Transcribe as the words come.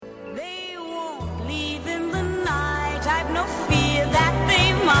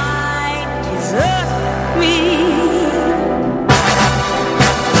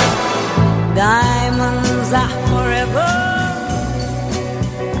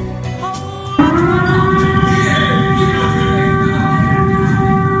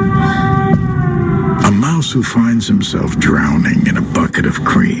who finds himself drowning in a bucket of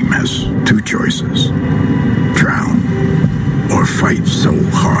cream has two choices: drown or fight so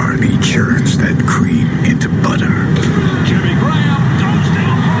hard he churns that cream into butter. Jimmy Graham goes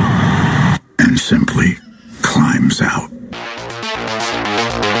down and simply climbs out.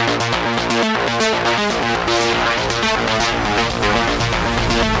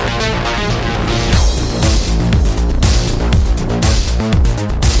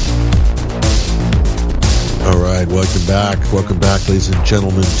 Welcome back, ladies and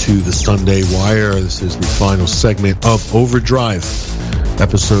gentlemen, to the Sunday Wire. This is the final segment of Overdrive,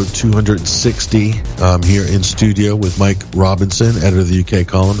 episode 260. I'm here in studio with Mike Robinson, editor of the UK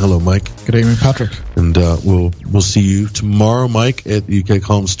column. Hello, Mike. Good evening, Patrick. And we'll see you tomorrow, Mike, at the UK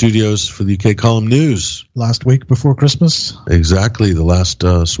column studios for the UK column news. Last week before Christmas. Exactly, the last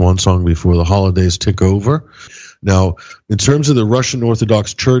swan song before the holidays tick over. Now, in terms of the Russian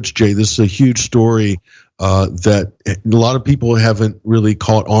Orthodox Church, Jay, this is a huge story that a lot of people haven't really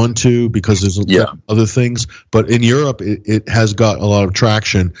caught on to because there's other things. But in Europe, it has got a lot of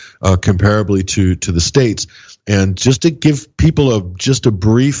traction comparably to the States. And just to give people just a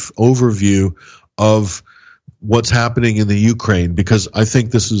brief overview of what's happening in the Ukraine, because I think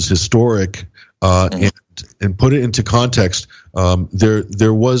this is historic, and put it into context, there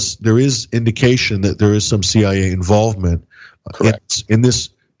is indication that there is some CIA involvement in this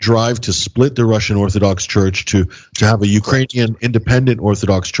drive to split the Russian Orthodox Church, to have a Ukrainian independent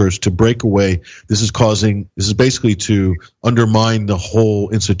Orthodox Church, to break away. This is basically to undermine the whole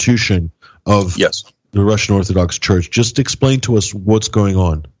institution of the Russian Orthodox Church. Just explain to us what's going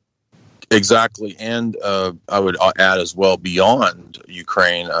on. Exactly, and I would add as well, beyond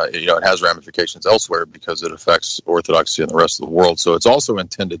Ukraine, it has ramifications elsewhere because it affects Orthodoxy in the rest of the world. So it's also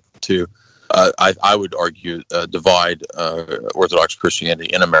intended to, I would argue, divide Orthodox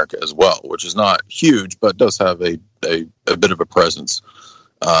Christianity in America as well, which is not huge, but does have a bit of a presence.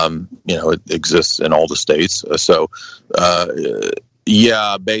 It exists in all the states.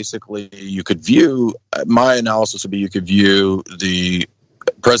 Basically, you could view, my analysis would be, you could view the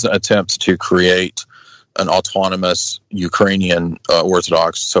present attempt to create an autonomous Ukrainian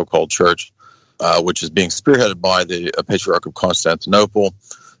Orthodox so-called church, which is being spearheaded by the Patriarch of Constantinople,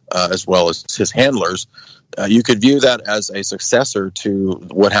 as well as his handlers. You could view that as a successor to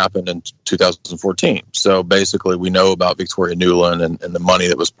what happened in 2014. So basically, we know about Victoria Nuland and the money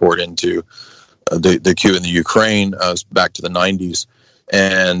that was poured into the Q in the Ukraine back to the 90s.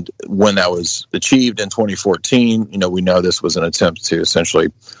 And when that was achieved in 2014, we know this was an attempt to essentially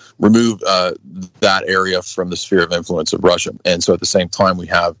remove that area from the sphere of influence of Russia. And so at the same time, we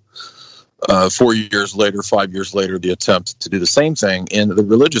have 5 years later, the attempt to do the same thing in the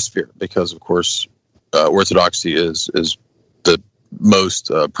religious sphere, because, of course, Orthodoxy is the most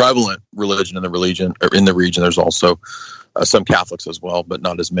prevalent religion in the region. There's also some Catholics as well, but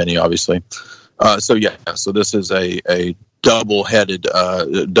not as many, obviously. So this is a double-headed,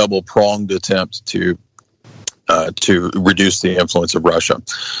 double-pronged attempt to reduce the influence of Russia.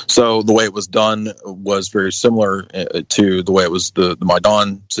 So the way it was done was very similar to the way it was the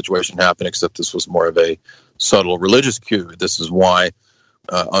Maidan situation happened, except this was more of a subtle religious coup. This is why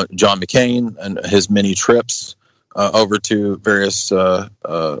John McCain and his many trips over to various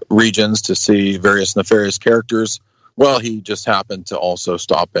regions to see various nefarious characters, well, he just happened to also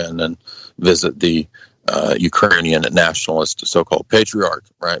stop in and visit the Ukrainian nationalist so-called patriarch,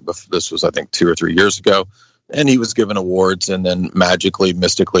 right? But this was, I think, 2 or 3 years ago. And he was given awards, and then magically,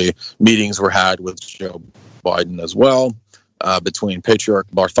 mystically, meetings were had with Joe Biden as well, between Patriarch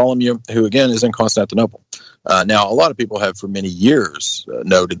Bartholomew, who, again, is in Constantinople. Now, a lot of people have for many years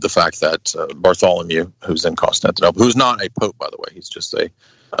noted the fact that Bartholomew, who's in Constantinople, who's not a pope, by the way, he's just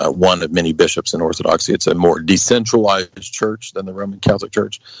one of many bishops in Orthodoxy. It's a more decentralized church than the Roman Catholic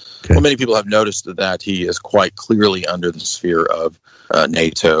Church. Okay. Well, many people have noticed that he is quite clearly under the sphere of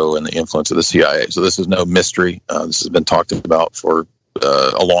NATO and the influence of the CIA. So this is no mystery. This has been talked about for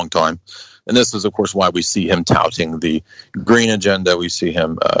a long time. And this is, of course, why we see him touting the green agenda. We see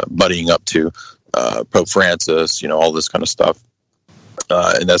him buddying up to Pope Francis, all this kind of stuff.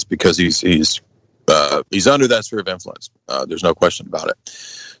 And that's because he's under that sphere of influence. There's no question about it.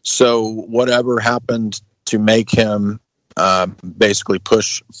 So whatever happened to make him basically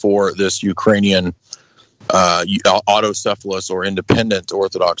push for this Ukrainian autocephalous or independent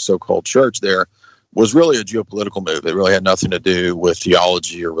Orthodox so-called church there was really a geopolitical move. It really had nothing to do with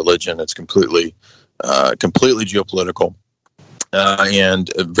theology or religion. It's completely geopolitical. And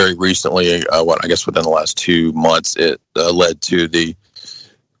very recently, I guess within the last 2 months, it led to the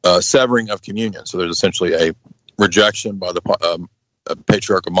severing of communion. So there's essentially a rejection by the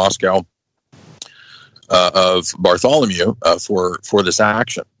Patriarch of Moscow of Bartholomew for this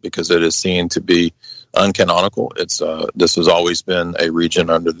action, because it is seen to be uncanonical. This has always been a region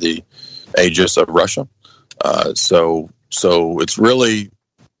under the aegis of Russia. So it's really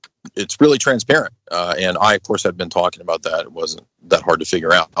transparent. And I, of course, had been talking about that. It wasn't that hard to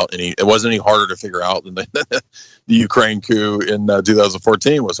figure out. It wasn't any harder to figure out than the Ukraine coup in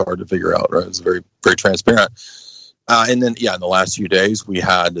 2014 was hard to figure out. Right? It was very, very transparent. And then, in the last few days, we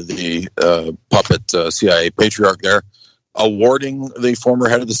had the puppet CIA patriarch there awarding the former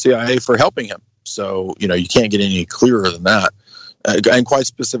head of the CIA for helping him. So, you can't get any clearer than that. And quite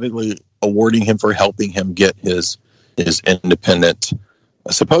specifically, awarding him for helping him get his independent,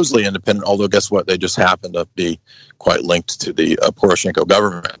 supposedly independent, although guess what? They just happen to be quite linked to the Poroshenko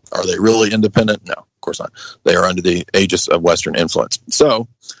government. Are they really independent? No, of course not. They are under the aegis of Western influence. So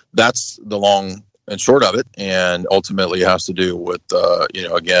that's the long and short of it, and ultimately it has to do with,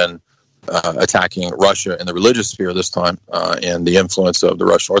 attacking Russia in the religious sphere this time, and the influence of the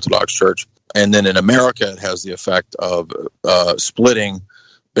Russian Orthodox Church. And then in America, it has the effect of splitting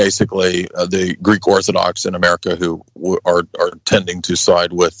basically the Greek Orthodox in America, who are tending to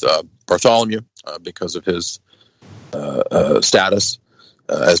side with Bartholomew because of his status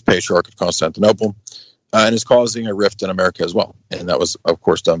as Patriarch of Constantinople. And is causing a rift in America as well. And that was, of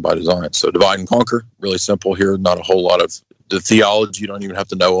course, done by design. So divide and conquer, really simple here. Not a whole lot of the theology. You don't even have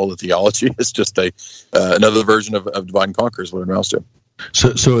to know all the theology. It's just another version of divide and conquer is what it amounts to.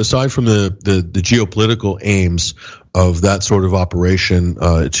 So aside from the geopolitical aims of that sort of operation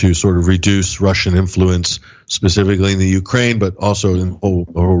to sort of reduce Russian influence, specifically in the Ukraine, but also in the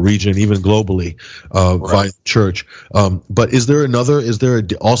whole region, even globally, via the church. But is there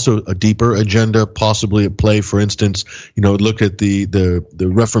also a deeper agenda possibly at play? For instance, look at the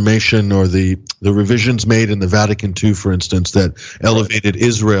Reformation or the revisions made in the Vatican II, for instance, that elevated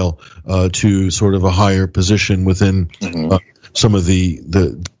Israel to sort of a higher position within some of the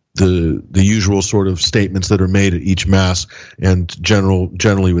usual sort of statements that are made at each mass, and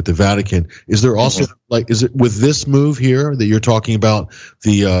generally with the Vatican. Is there also is it with this move here that you're talking about,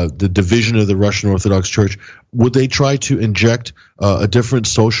 the division of the Russian Orthodox Church? Would they try to inject a different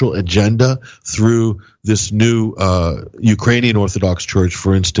social agenda through this new Ukrainian Orthodox Church,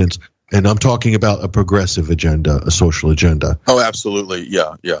 for instance? And I'm talking about a progressive agenda, a social agenda. Oh, absolutely.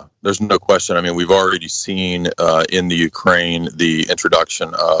 Yeah. There's no question. I mean, we've already seen in the Ukraine the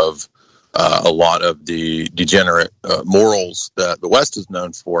introduction of a lot of the degenerate morals that the West is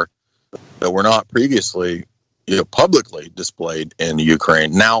known for that were not previously publicly displayed in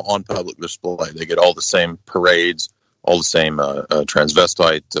Ukraine. Now on public display. They get all the same parades, all the same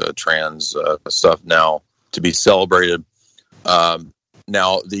transvestite, trans stuff now to be celebrated.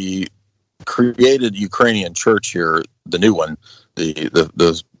 Now, the created Ukrainian church here, the new one,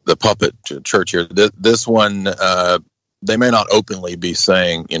 the puppet church here, this one, they may not openly be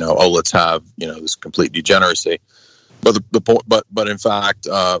saying, let's have, this complete degeneracy, but in fact,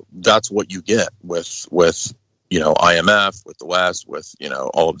 that's what you get with IMF, with the West, with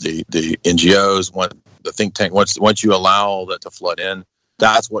all of the NGOs, the think tank. Once you allow that to flood in,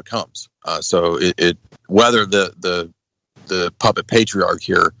 that's what comes. So it whether the puppet patriarch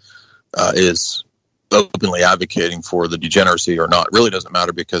here is openly advocating for the degeneracy or not really doesn't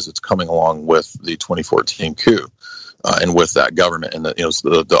matter, because it's coming along with the 2014 coup and with that government and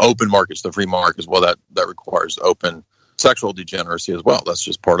the open markets, the free markets. Well, that requires open sexual degeneracy as well. That's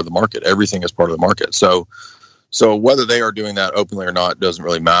just part of the market. Everything is part of the market. So whether they are doing that openly or not doesn't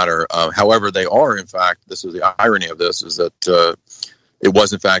really matter. However, they are, in fact, this is the irony of this, is that it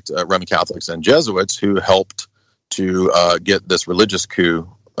was, in fact, Roman Catholics and Jesuits who helped to get this religious coup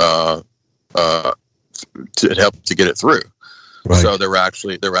to help to get it through. Right. So there were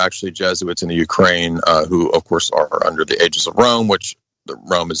actually Jesuits in the Ukraine who, of course, are under the aegis of Rome, which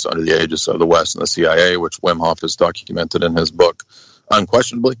Rome is under the aegis of the West and the CIA, which Wim Hof has documented in his book,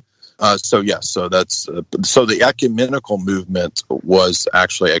 unquestionably. So the ecumenical movement was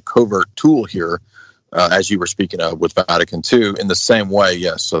actually a covert tool here, as you were speaking of with Vatican II, in the same way.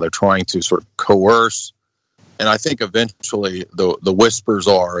 Yes, so they're trying to sort of coerce. And I think eventually the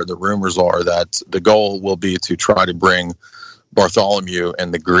rumors are that the goal will be to try to bring Bartholomew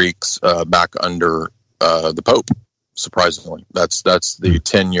and the Greeks back under the Pope. Surprisingly, that's the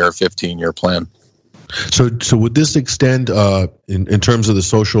 10-year, 15-year plan. So would this extend in terms of the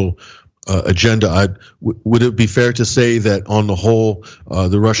social agenda? Would it be fair to say that on the whole,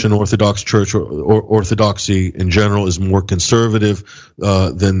 the Russian Orthodox Church or Orthodoxy in general is more conservative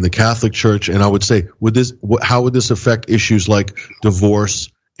than the Catholic Church? And I would say, how would this affect issues like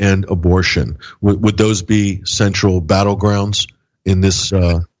divorce and abortion? Would those be central battlegrounds in this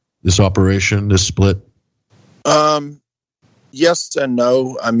operation, this split? Yes and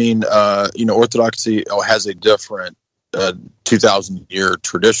no. I mean, Orthodoxy has a different 2,000-year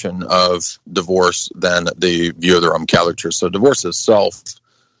tradition of divorce than the view of the Roman Catholic Church. So divorce itself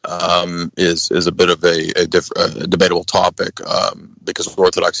is a bit of a debatable topic because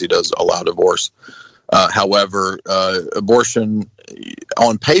Orthodoxy does allow divorce. However, abortion,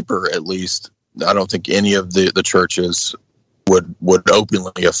 on paper at least, I don't think any of the churches would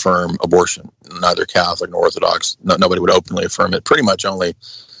openly affirm abortion. Neither Catholic nor Orthodox. Nobody would openly affirm it. Pretty much only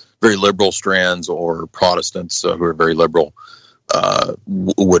very liberal strands or Protestants who are very liberal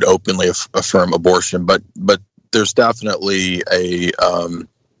would openly affirm abortion. But there's definitely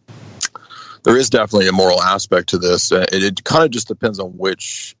there is definitely a moral aspect to this. It kind of just depends on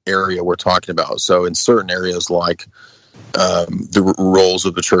which area we're talking about. So in certain areas like the roles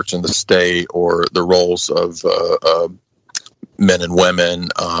of the church and the state, or the roles of men and women,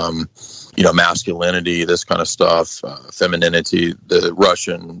 masculinity, this kind of stuff, femininity, the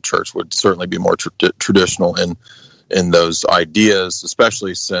Russian church would certainly be more traditional in those ideas,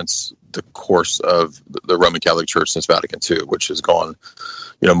 especially since the course of the Roman Catholic Church since Vatican II, which has gone,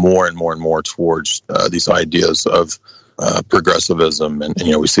 more and more and more towards these ideas of progressivism, and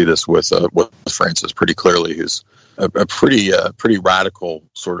we see this with Francis pretty clearly, who's a pretty radical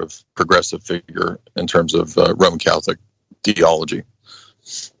sort of progressive figure in terms of Roman Catholic theology.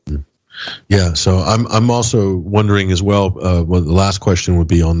 Yeah, so I'm also wondering as well. Well, the last question would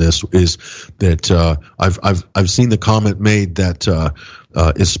be on this is that I've seen the comment made that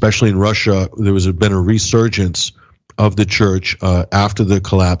especially in Russia there was been a resurgence of the church after the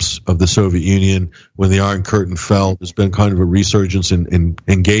collapse of the Soviet Union, when the Iron Curtain fell. There's been kind of a resurgence in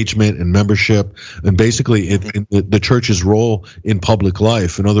engagement and membership, and basically in the church's role in public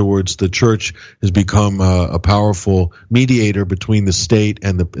life. In other words, the church has become a powerful mediator between the state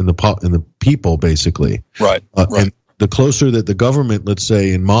and the people, basically. Right. And the closer that the government, let's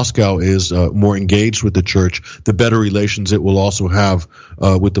say in Moscow, is more engaged with the church, the better relations it will also have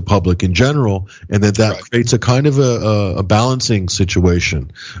with the public in general, and that right. creates a kind of a balancing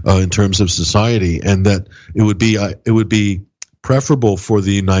situation in terms of society, and that it would be preferable for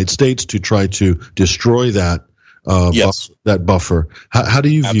the United States to try to destroy that yes. that buffer. How do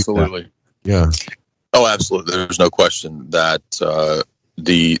you view absolutely. that? Yeah. Oh, absolutely. There's no question that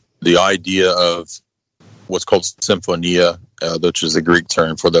the idea of what's called symphonia, which is a Greek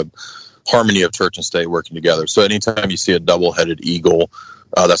term for the harmony of church and state working together. So anytime you see a double-headed eagle,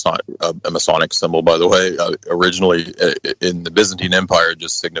 that's not a Masonic symbol, by the way. Originally, in the Byzantine Empire, it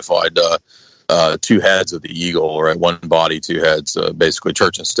just signified two heads of the eagle, right? One body, two heads, basically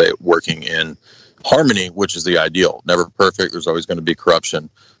church and state working in harmony, which is the ideal. Never perfect. There's always going to be corruption.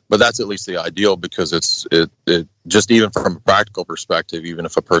 But that's at least the ideal, because it just, even from a practical perspective, even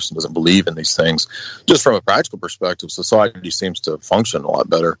if a person doesn't believe in these things, just from a practical perspective, society seems to function a lot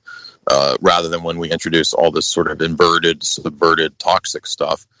better rather than when we introduce all this sort of inverted, subverted, toxic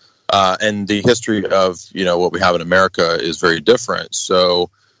stuff. And the history of what we have in America is very different. So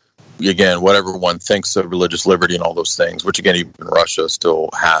again, whatever one thinks of religious liberty and all those things, which again, even Russia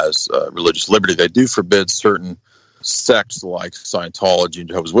still has religious liberty, they do forbid certain sects like Scientology and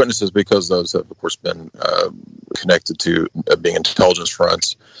Jehovah's Witnesses, because those have, of course, been connected to being intelligence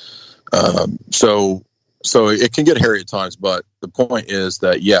fronts. So it can get hairy at times, but the point is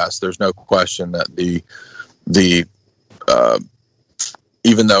that, yes, there's no question that the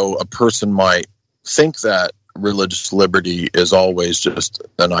even though a person might think that religious liberty is always just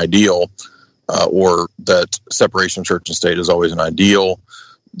an ideal, or that separation of church and state is always an ideal,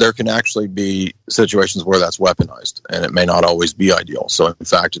 there can actually be situations where that's weaponized, and it may not always be ideal. So, in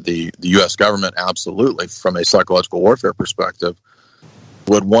fact, the U.S. government absolutely, from a psychological warfare perspective,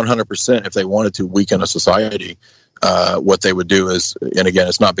 would 100%, if they wanted to weaken a society, what they would do is, and again,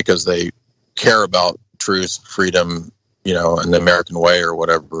 it's not because they care about truth, freedom, and the American way or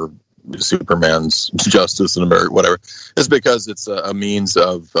whatever, Superman's justice in America, whatever. It's because it's a means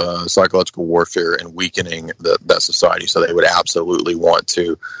of psychological warfare and weakening that society. So they would absolutely want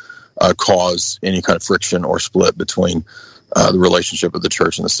to cause any kind of friction or split between the relationship of the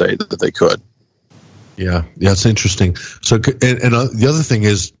church and the state that they could. Yeah, it's interesting. So, and the other thing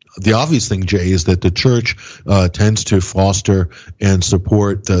is, the obvious thing, Jay, is that the church tends to foster and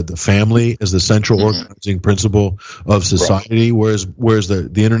support the family as the central organizing principle of society, right. whereas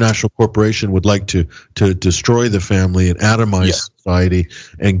the international corporation would like to destroy the family and atomize society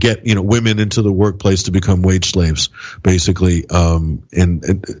and get women into the workplace to become wage slaves, basically. And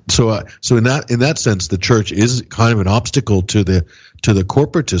so in that sense, the church is kind of an obstacle to the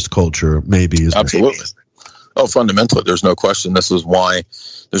corporatist culture, maybe. Absolutely. Oh, fundamentally, there's no question. This is why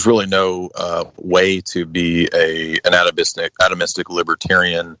there's really no way to be an atomistic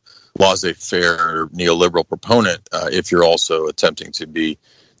libertarian, laissez-faire neoliberal proponent if you're also attempting to be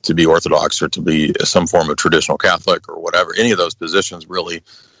Orthodox or to be some form of traditional Catholic or whatever. Any of those positions really,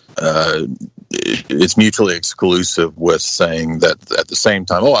 it's mutually exclusive with saying that at the same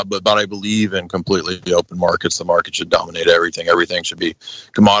time, but I believe in completely open markets. The market should dominate everything. Everything should be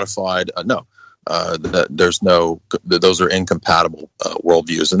commodified. No. Those are incompatible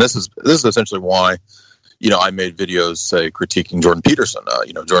worldviews, and this is essentially why I made videos, say, critiquing Jordan Peterson.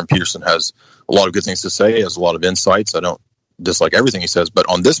 Jordan Peterson has a lot of good things to say, he has a lot of insights. I don't dislike everything he says, but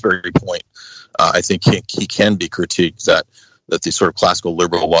on this very point, I think he can be critiqued that the sort of classical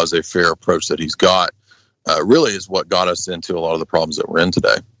liberal laissez-faire approach that he's got really is what got us into a lot of the problems that we're in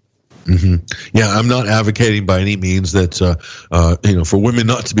today. Mm-hmm. Yeah, I'm not advocating by any means that for women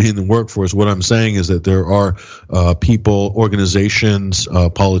not to be in the workforce. What I'm saying is that there are people, organizations,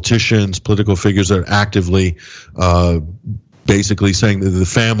 politicians, political figures that are actively basically saying that the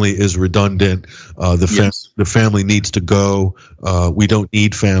family is redundant. The family needs to go. We don't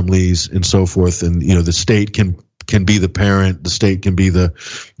need families and so forth. And the state can be the parent, the state can be the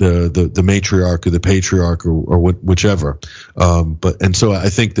matriarch or the patriarch or whichever. And so I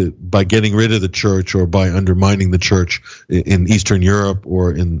think that by getting rid of the church or by undermining the church in Eastern Europe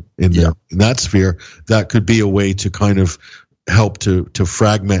or in that sphere, that could be a way to kind of help to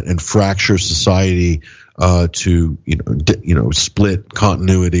fragment and fracture society, to split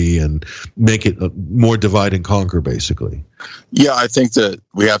continuity and make it more divide and conquer, basically. Yeah, I think that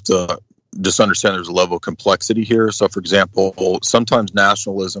we have to just understand there's a level of complexity here. So, for example, sometimes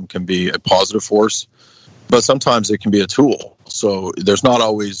nationalism can be a positive force, but sometimes it can be a tool. So there's not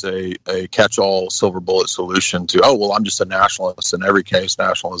always a catch-all silver bullet solution to, I'm just a nationalist. In every case,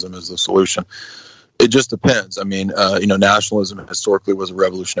 nationalism is the solution. It just depends. I mean, nationalism historically was a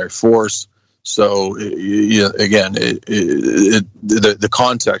revolutionary force. So, again, the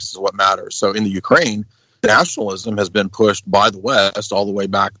context is what matters. So in the Ukraine, nationalism has been pushed by the West all the way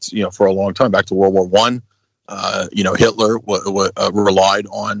back to, for a long time, back to World War I. Hitler relied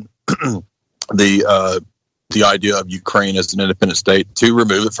on the idea of Ukraine as an independent state to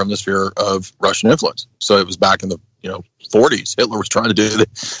remove it from the sphere of Russian influence. So it was back in the 40s. Hitler was trying to do the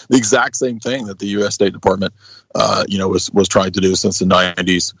exact same thing that the U.S. State Department was trying to do since the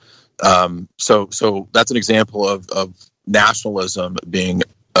 90s. So that's an example of nationalism being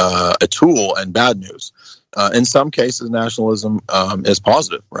a tool and bad news. In some cases, nationalism is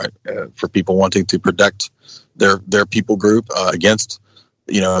positive, right? For people wanting to protect their people group against,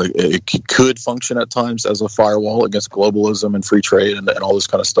 it could function at times as a firewall against globalism and free trade and all this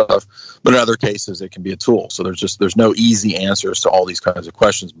kind of stuff. But in other cases, it can be a tool. So there's no easy answers to all these kinds of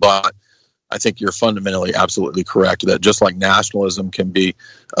questions. But I think you're fundamentally absolutely correct that just like nationalism can be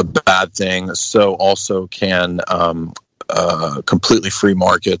a bad thing, so also can completely free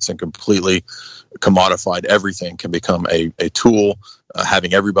markets and completely commodified everything can become a tool.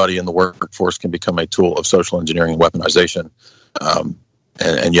 Having everybody in the workforce can become a tool of social engineering and weaponization.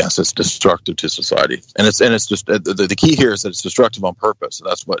 And yes, it's destructive to society. And it's just the key here is that it's destructive on purpose. And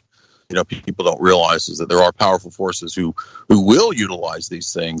that's what people don't realize, is that there are powerful forces who will utilize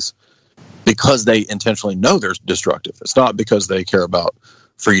these things because they intentionally know they're destructive. It's not because they care about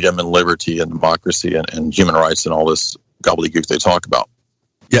freedom and liberty and democracy and human rights and all this gobbledygook they talk about.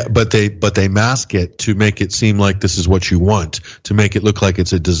 Yeah, but they mask it to make it seem like this is what you want, to make it look like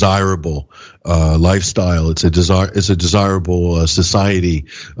it's a desirable lifestyle. It's a desirable society,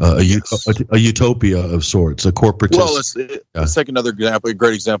 a utopia of sorts, a corporatist. Well, let's take another example. A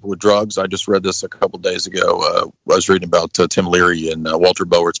great example with drugs. I just read this a couple of days ago. I was reading about Tim Leary and Walter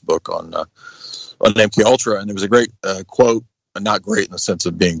Bowert's book on MK Ultra, and there was a great quote. Not great in the sense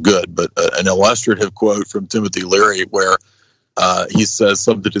of being good, but an illustrative quote from Timothy Leary where he says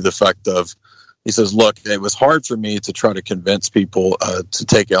something to the effect of, he says, look, it was hard for me to try to convince people to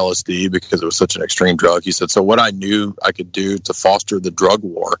take LSD because it was such an extreme drug. He said, so what I knew I could do to foster the drug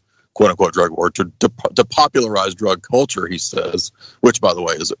war, quote unquote drug war, to popularize drug culture, he says, which, by the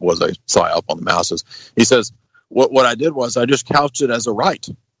way, was a psyop on the masses. He says, what I did was I just couched it as a right.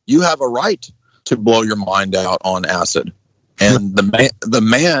 You have a right to blow your mind out on acid. And the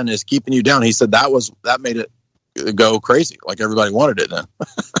man is keeping you down. He said that made it go crazy, like everybody wanted it then.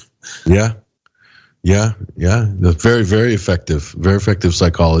 Yeah. That's very, very effective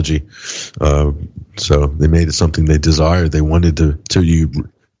psychology. So they made it something they desired. They wanted to you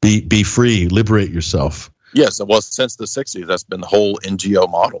be free, liberate yourself. Yes, well, since the 60s, that's been the whole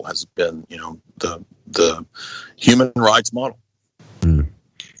NGO model, has been, the human rights model.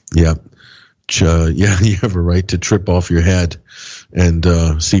 Yeah. Yeah, you have a right to trip off your head and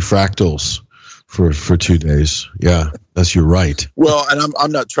see fractals for 2 days. Yeah, that's your right. Well, and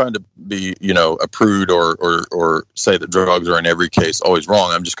I'm not trying to be, a prude or say that drugs are in every case always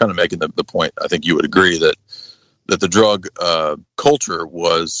wrong. I'm just kind of making the point. I think you would agree that the drug culture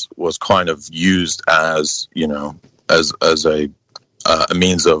was kind of used as as a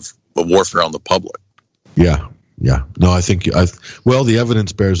means of warfare on the public. Yeah. Yeah, no, I think the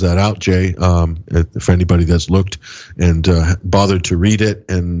evidence bears that out, Jay. For anybody that's looked and bothered to read it,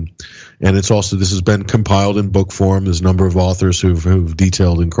 and it's also, this has been compiled in book form. There's a number of authors who've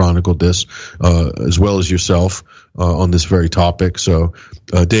detailed and chronicled this, as well as yourself, on this very topic. So,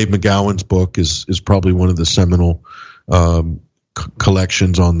 Dave McGowan's book is probably one of the seminal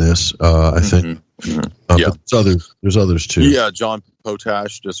collections on this. I think. Mm-hmm. Yeah, but there's others too. Yeah, John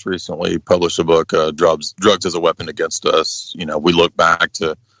Potash just recently published a book, Drugs as a Weapon Against Us. We look back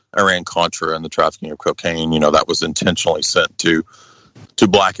to Iran-Contra and the trafficking of cocaine. That was intentionally sent to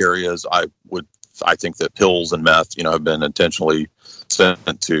black areas. I think that pills and meth, have been intentionally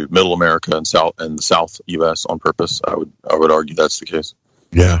sent to Middle America and the South U.S. on purpose. I would argue that's the case.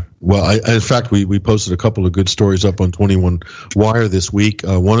 Yeah. Well, in fact, we posted a couple of good stories up on 21 Wire this week.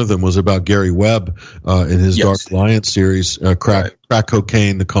 One of them was about Gary Webb in his Dark Alliance series, crack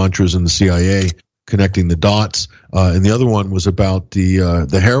cocaine, the Contras, and the CIA, connecting the dots. And the other one was about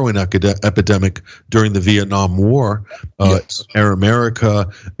the heroin epidemic during the Vietnam War, Air America,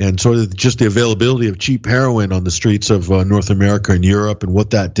 and sort of just the availability of cheap heroin on the streets of North America and Europe, and what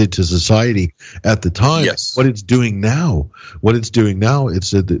that did to society at the time. Yes. What it's doing now, it's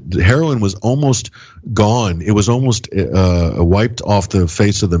the heroin was almost gone. It was almost wiped off the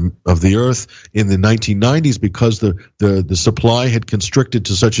face of the earth in the 1990s because the supply had constricted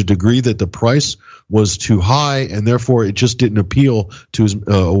to such a degree that the price was too high, and therefore it just didn't appeal to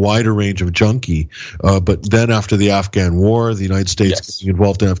a wider range of junkie. But then after the Afghan war, the United States getting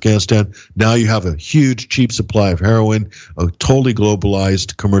involved in Afghanistan, now you have a huge cheap supply of heroin, a totally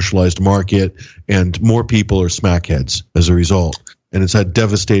globalized, commercialized market, and more people are smackheads as a result. And it's had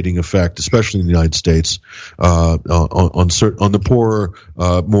devastating effect, especially in the United States, on the poorer,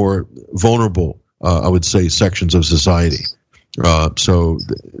 more vulnerable, I would say, sections of society.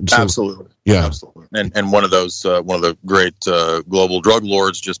 Absolutely. Yeah. Absolutely. And one of the great global drug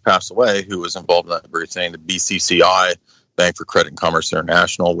lords just passed away, who was involved in that very thing, the BCCI, Bank for Credit and Commerce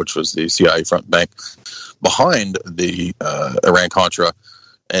International, which was the CIA front bank behind the Iran-Contra,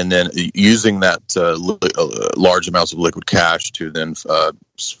 and then using that large amounts of liquid cash to then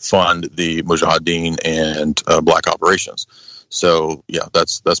fund the Mujahideen and black operations. So yeah,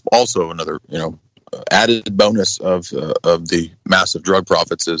 that's also another added bonus of the massive drug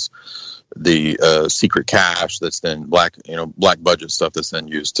profits is the secret cash that's then black budget stuff that's then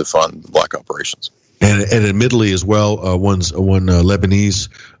used to fund the black operations. And admittedly as well, one Lebanese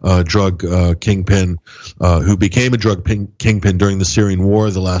drug kingpin who became a drug kingpin during the Syrian war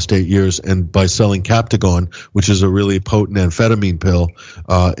the last 8 years, and by selling Captagon, which is a really potent amphetamine pill,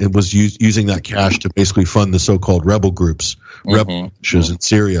 it was using that cash to basically fund the so-called rebel groups, militias in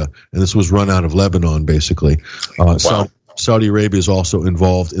Syria, and this was run out of Lebanon, basically. Wow. Saudi Arabia is also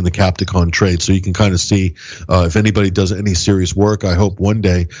involved in the Captagon trade, so you can kind of see if anybody does any serious work, I hope one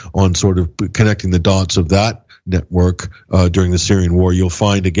day, on sort of connecting the dots of that network during the Syrian war, you'll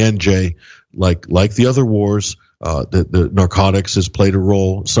find again, Jay, like the other wars, the narcotics has played a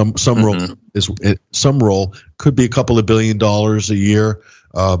role. Some role could be a couple of $1 billion a year,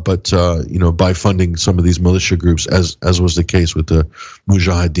 but by funding some of these militia groups, as was the case with the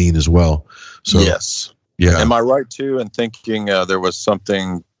Mujahideen as well. So yes. Yeah. Am I right, too, in thinking there was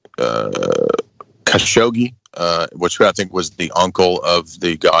something, Khashoggi, which I think was the uncle of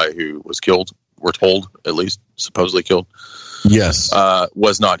the guy who was killed, we're told, at least, supposedly killed? Yes.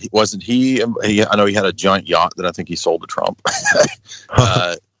 Wasn't he? I know he had a giant yacht that I think he sold to Trump.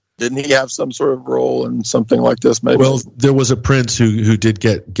 Didn't he have some sort of role in something like this, maybe? Well, there was a prince who did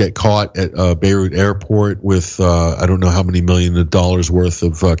get caught at Beirut airport with I don't know how many $millions worth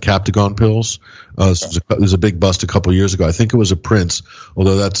of Captagon pills. There was a big bust a couple of years ago. I think it was a prince,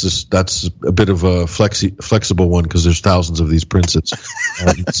 although that's a bit of a flexible one because there's thousands of these princes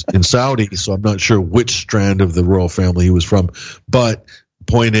in Saudi. So I'm not sure which strand of the royal family he was from, but.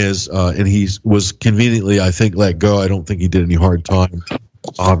 Point is, and he was conveniently, I think, let go. I don't think he did any hard time.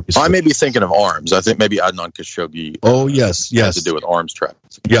 Obviously. I may be thinking of arms. I think maybe Adnan Khashoggi. Oh yes, has to do with arms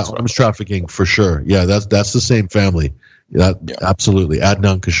trafficking. Yeah, arms trafficking for sure. Yeah, that's the same family. Absolutely.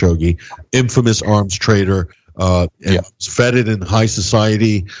 Adnan Khashoggi, infamous arms trader, and feted in high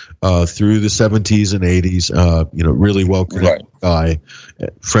society through the 70s and 80s. Really well connected guy,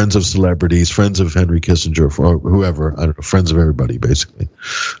 friends of celebrities, friends of Henry Kissinger, or whoever. I don't know, friends of everybody, basically.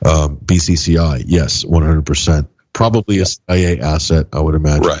 BCCI, yes, 100%. Probably a CIA asset, I would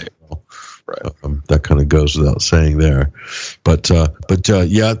imagine. Right. That kind of goes without saying there, but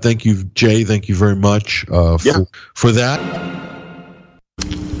yeah, thank you, Jay. Thank you very much for that.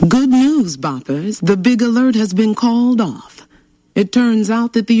 Good news, boppers. The big alert has been called off. It turns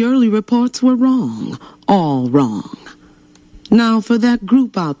out that the early reports were wrong, all wrong. Now, for that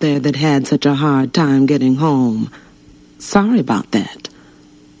group out there that had such a hard time getting home, sorry about that.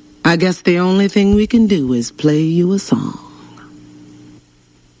 I guess the only thing we can do is play you a song.